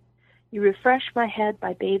 You refresh my head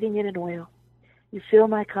by bathing it in oil. You fill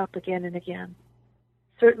my cup again and again.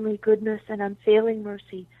 Certainly goodness and unfailing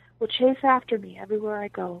mercy will chase after me everywhere I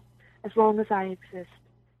go, as long as I exist,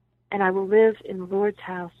 and I will live in the Lord's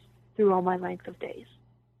house through all my length of days.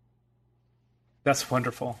 That's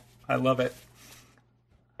wonderful. I love it.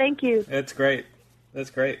 Thank you. That's great. That's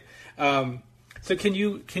great. So can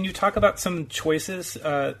you talk about some choices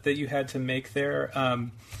that you had to make there?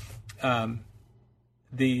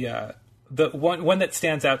 The one that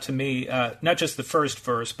stands out to me, not just the first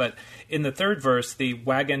verse, but in the third verse, the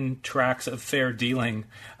wagon tracks of fair dealing.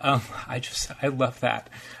 I love that.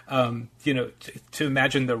 To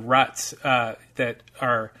imagine the ruts that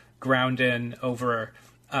are ground in over,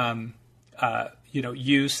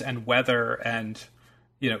 use and weather and,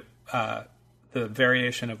 the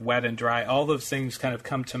variation of wet and dry. All those things kind of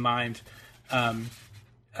come to mind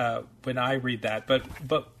when I read that.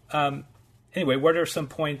 But anyway, what are some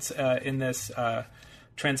points in this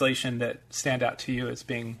translation that stand out to you as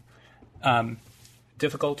being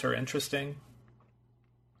difficult or interesting?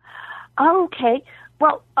 Oh, okay.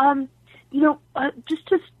 Well, just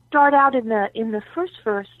to start out in the first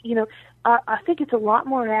verse, I think it's a lot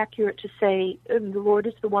more accurate to say the Lord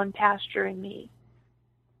is the one pasturing me,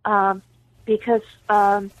 because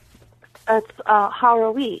it's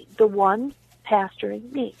Haroi, the one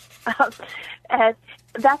pasturing me, and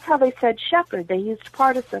that's how they said shepherd. They used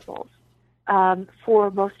participles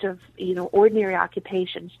for most of ordinary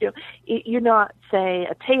occupations. You're not, say,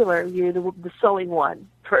 a tailor. You're the sewing one,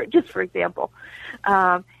 for example,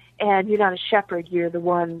 and you're not a shepherd. You're the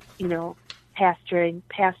one pasturing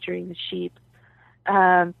the sheep.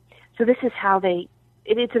 So this is how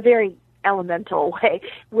it's a very elemental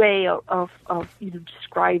way of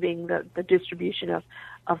describing the distribution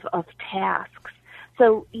of tasks.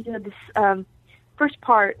 So this first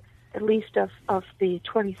part, at least of the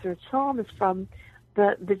 23rd Psalm, is from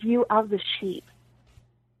the view of the sheep,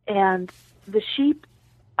 and the sheep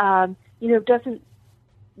doesn't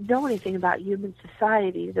know anything about human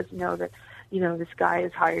society. It doesn't know that this guy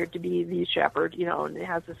is hired to be the shepherd, and it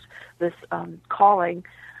has this calling,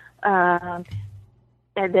 and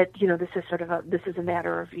that this is this is a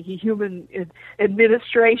matter of human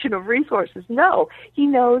administration of resources. No,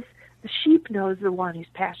 the sheep knows the one who's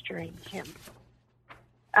pasturing him,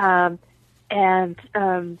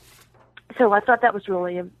 so I thought that was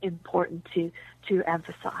really important to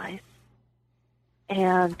emphasize.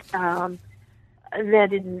 And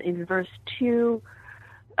then in verse 2,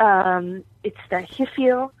 it's the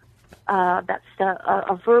hifil. That's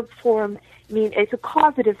a verb form. I mean, it's a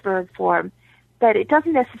causative verb form, but it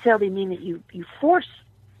doesn't necessarily mean that you force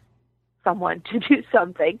someone to do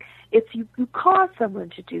something. It's you cause someone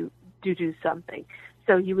to do something.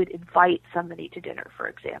 So you would invite somebody to dinner, for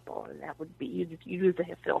example, and that would be you use a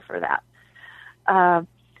hifil for that.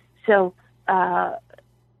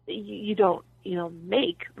 You don't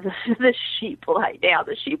make the sheep lie down.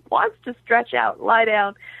 The sheep wants to stretch out, lie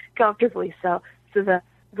down comfortably. So the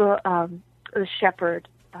shepherd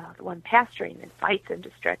the one pasturing, and fights him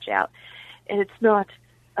to stretch out. And it's not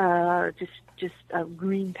just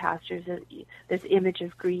green pastures. There's image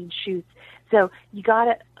of green shoots. So you got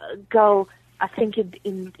to go. I think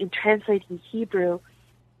in translating Hebrew,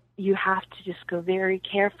 you have to just go very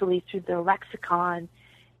carefully through the lexicon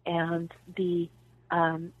and the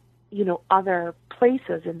other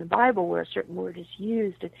places in the Bible where a certain word is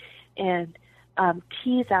used, and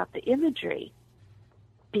tease out the imagery,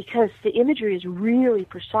 because the imagery is really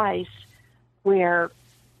precise where,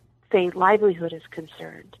 say, livelihood is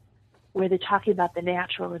concerned, where they're talking about the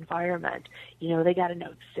natural environment. They got to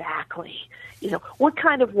know exactly, what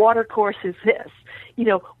kind of watercourse is this?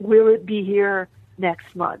 Will it be here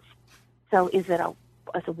next month? So is it a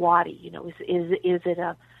wadi? Is it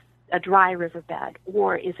a dry riverbed,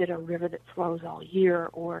 or is it a river that flows all year,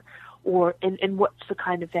 or what's the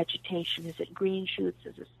kind of vegetation? Is it green shoots?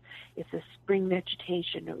 Is this spring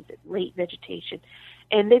vegetation, or is it late vegetation?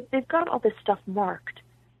 And they've got all this stuff marked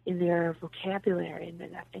in their vocabulary, and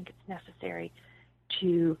I think it's necessary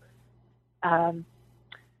to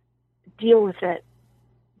deal with it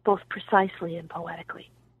both precisely and poetically.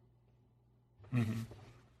 Mm-hmm.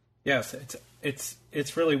 Yes,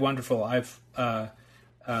 it's really wonderful. I've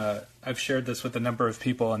shared this with a number of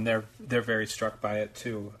people, and they're very struck by it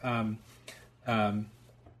too.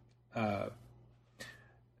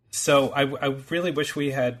 So I really wish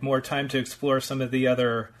we had more time to explore some of the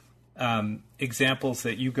other examples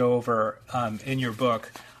that you go over in your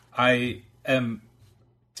book.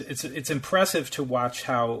 It's impressive to watch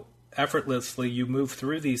how effortlessly you move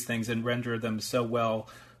through these things and render them so well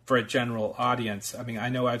for a general audience. I mean, I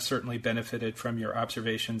know I've certainly benefited from your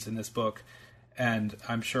observations in this book, and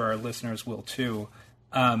I'm sure our listeners will too.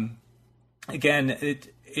 Again,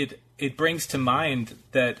 it brings to mind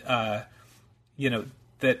that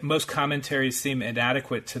that most commentaries seem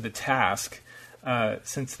inadequate to the task,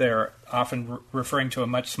 since they're often referring to a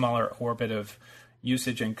much smaller orbit of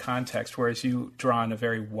usage and context, whereas you draw on a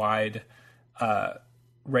very wide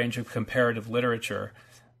range of comparative literature.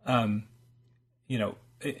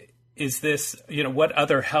 Is this, what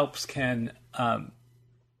other helps can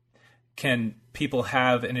people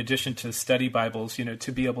have in addition to study Bibles,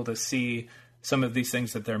 to be able to see some of these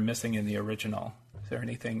things that they're missing in the original? Is there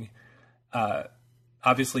anything?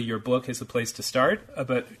 Obviously, your book is a place to start,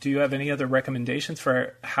 but do you have any other recommendations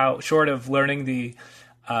for how, short of learning the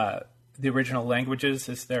original languages,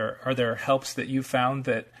 are there helps that you found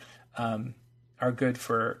that are good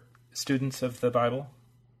for students of the Bible?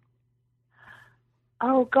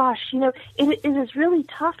 Oh gosh, it is really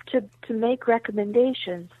tough to make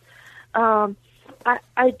recommendations. I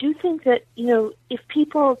do think that if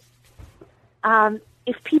people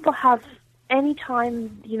have any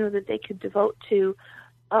time that they could devote to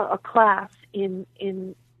a class in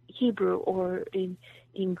Hebrew or in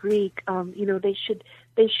Greek,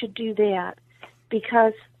 they should do that,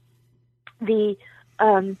 because the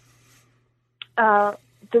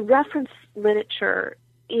reference literature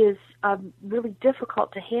is really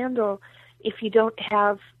difficult to handle if you don't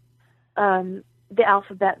have the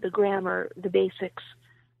alphabet, the grammar, the basics.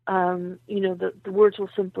 The words will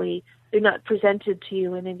simply, they're not presented to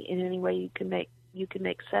you in any way you can make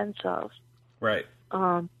sense of. Right.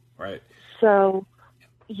 Right. So,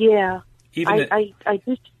 yeah. I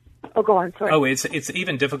just. Oh, go on. Sorry. Oh, it's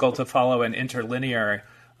even difficult to follow an interlinear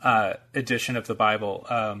edition of the Bible.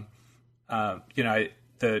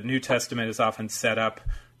 The New Testament is often set up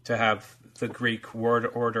to have the Greek word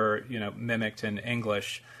order, mimicked in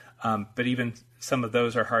English, but even some of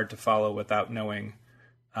those are hard to follow without knowing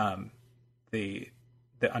the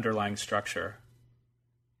underlying structure.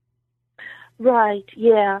 Right.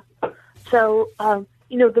 Yeah. So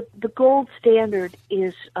the gold standard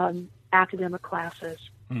is academic classes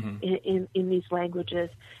in these languages,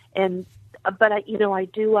 but I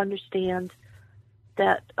do understand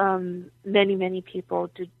that many people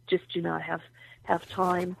just do not have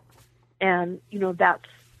time, and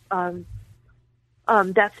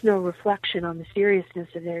that's no reflection on the seriousness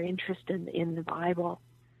of their interest in the Bible.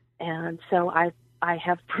 And so I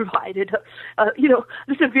have provided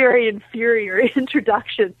just a very inferior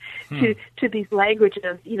introduction to these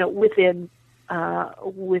languages, within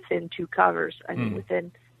two covers. I mean,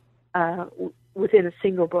 within a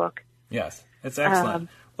single book. Yes, it's excellent.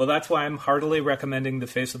 Well, that's why I'm heartily recommending The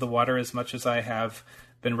Face of the Water as much as I have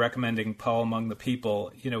been recommending Paul Among the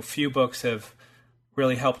People. Few books have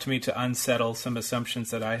really helped me to unsettle some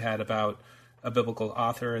assumptions that I had about a biblical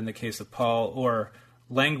author in the case of Paul, or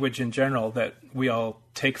language in general that we all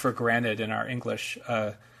take for granted in our English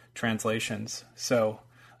translations. So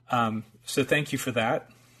thank you for that.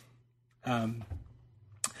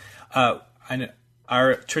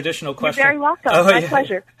 Our traditional question. You're very welcome. My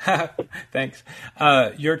pleasure. Thanks.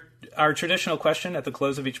 Our traditional question at the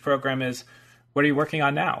close of each program is, what are you working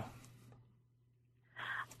on now?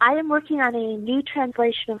 I am working on a new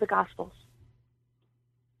translation of the Gospels.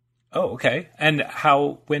 Oh, okay. And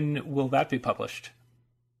when will that be published?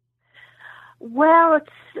 Well,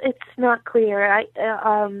 it's not clear.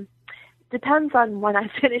 Depends on when I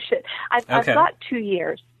finish it. I've got 2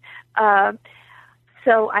 years.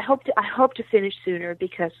 So I hope to finish sooner,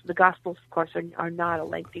 because the Gospels, of course, are not a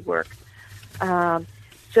lengthy work.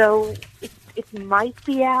 So it might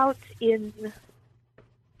be out in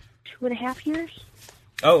 2.5 years.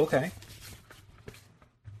 Oh, okay.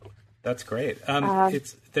 That's great.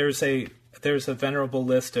 There's a venerable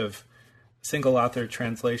list of single author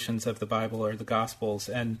translations of the Bible or the Gospels,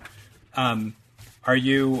 and I'm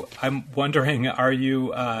wondering,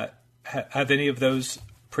 have any of those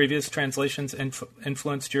previous translations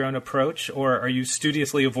influenced your own approach, or are you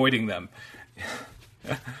studiously avoiding them?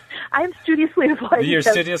 I'm studiously avoiding them. You're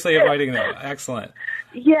studiously avoiding them. Excellent.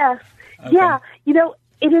 Yes. Okay. Yeah.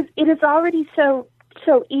 It is already so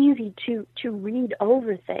easy to read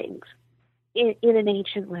over things in an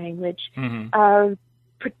ancient language,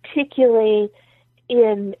 particularly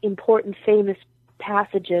in important, famous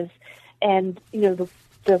passages, and the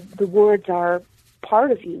words are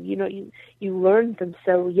part of you. You learn them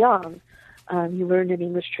so young. You learn an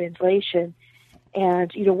English translation,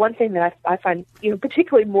 and one thing that I find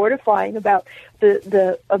particularly mortifying about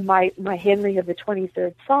my handling of the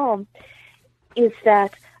 23rd Psalm is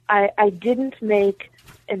that I didn't make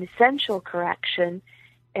an essential correction,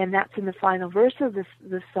 and that's in the final verse of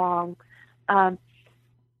the song. I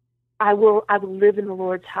will live in the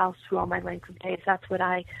Lord's house through all my length of days. That's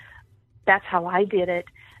how I did it.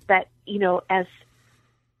 That as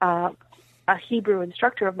a Hebrew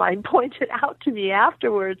instructor of mine pointed out to me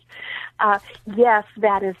afterwards, yes,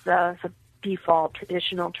 that is the default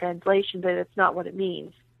traditional translation, but it's not what it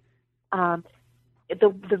means.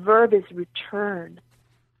 The verb is return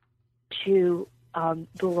to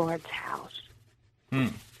the Lord's house.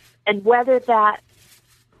 And whether that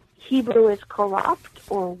Hebrew is corrupt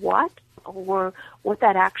or what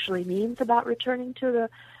that actually means about returning to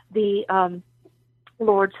the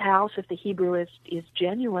Lord's house, if the Hebrew is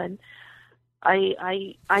genuine,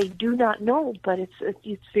 I do not know, but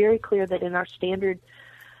it's very clear that in our standard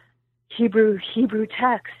Hebrew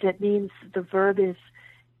text, it means the verb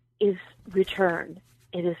is return.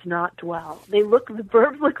 It is not dwell. The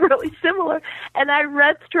verbs look really similar, and I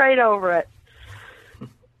read straight over it.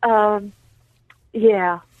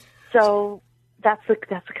 Yeah. So that's the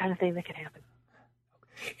kind of thing that can happen.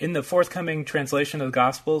 In the forthcoming translation of the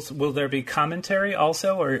Gospels, will there be commentary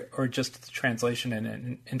also, or just the translation and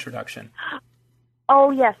an introduction?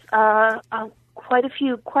 Oh yes, quite a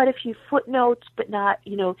few footnotes, but not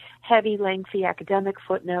heavy, lengthy academic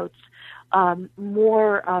footnotes.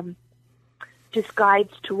 More just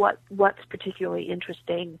guides to what's particularly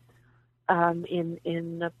interesting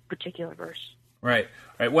in a particular verse. Right.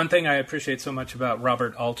 One thing I appreciate so much about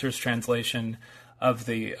Robert Alter's translation of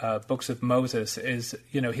the books of Moses is,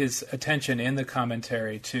 his attention in the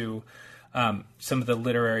commentary to some of the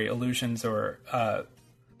literary allusions or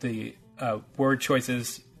the word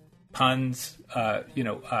choices, puns,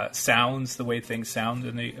 sounds, the way things sound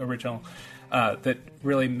in the original, that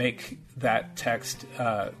really make that text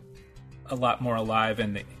a lot more alive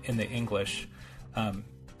in the English.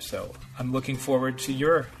 So I'm looking forward to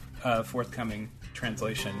your forthcoming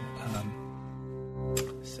translation.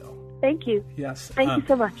 Thank you. Yes. Thank you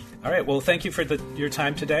so much. All right. Well, thank you for your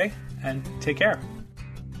time today, and take care.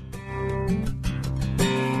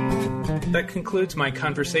 That concludes my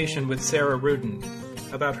conversation with Sarah Rudin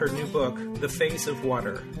about her new book, The Face of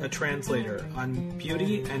Water, a translator on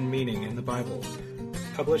beauty and meaning in the Bible,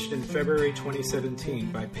 published in February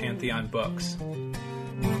 2017 by Pantheon Books.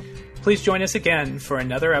 Please join us again for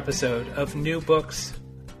another episode of New Books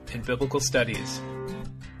in Biblical Studies.